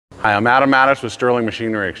Hi, I'm Adam Mattis with Sterling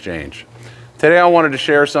Machinery Exchange. Today I wanted to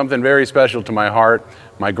share something very special to my heart.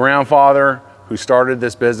 My grandfather, who started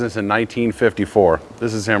this business in 1954.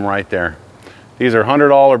 This is him right there. These are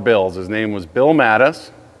 $100 bills. His name was Bill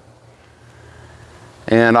Mattis.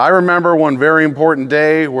 And I remember one very important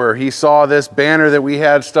day where he saw this banner that we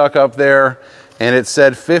had stuck up there, and it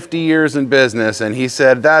said 50 years in business. And he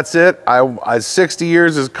said, that's it, 60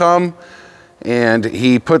 years has come. And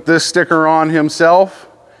he put this sticker on himself.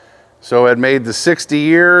 So it made the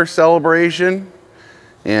 60-year celebration,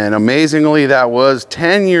 and amazingly that was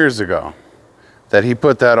 10 years ago that he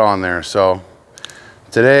put that on there. So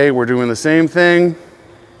today we're doing the same thing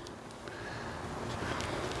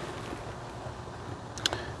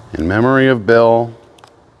in memory of Bill.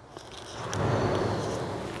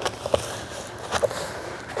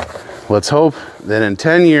 Let's hope that in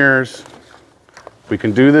 10 years we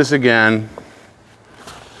can do this again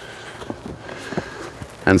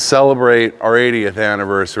and celebrate our 80th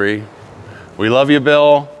anniversary. We love you,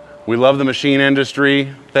 Bill. We love the machine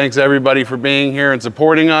industry. Thanks everybody for being here and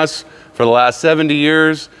supporting us for the last 70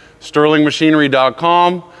 years.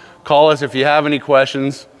 SterlingMachinery.com. Call us if you have any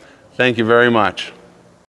questions. Thank you very much.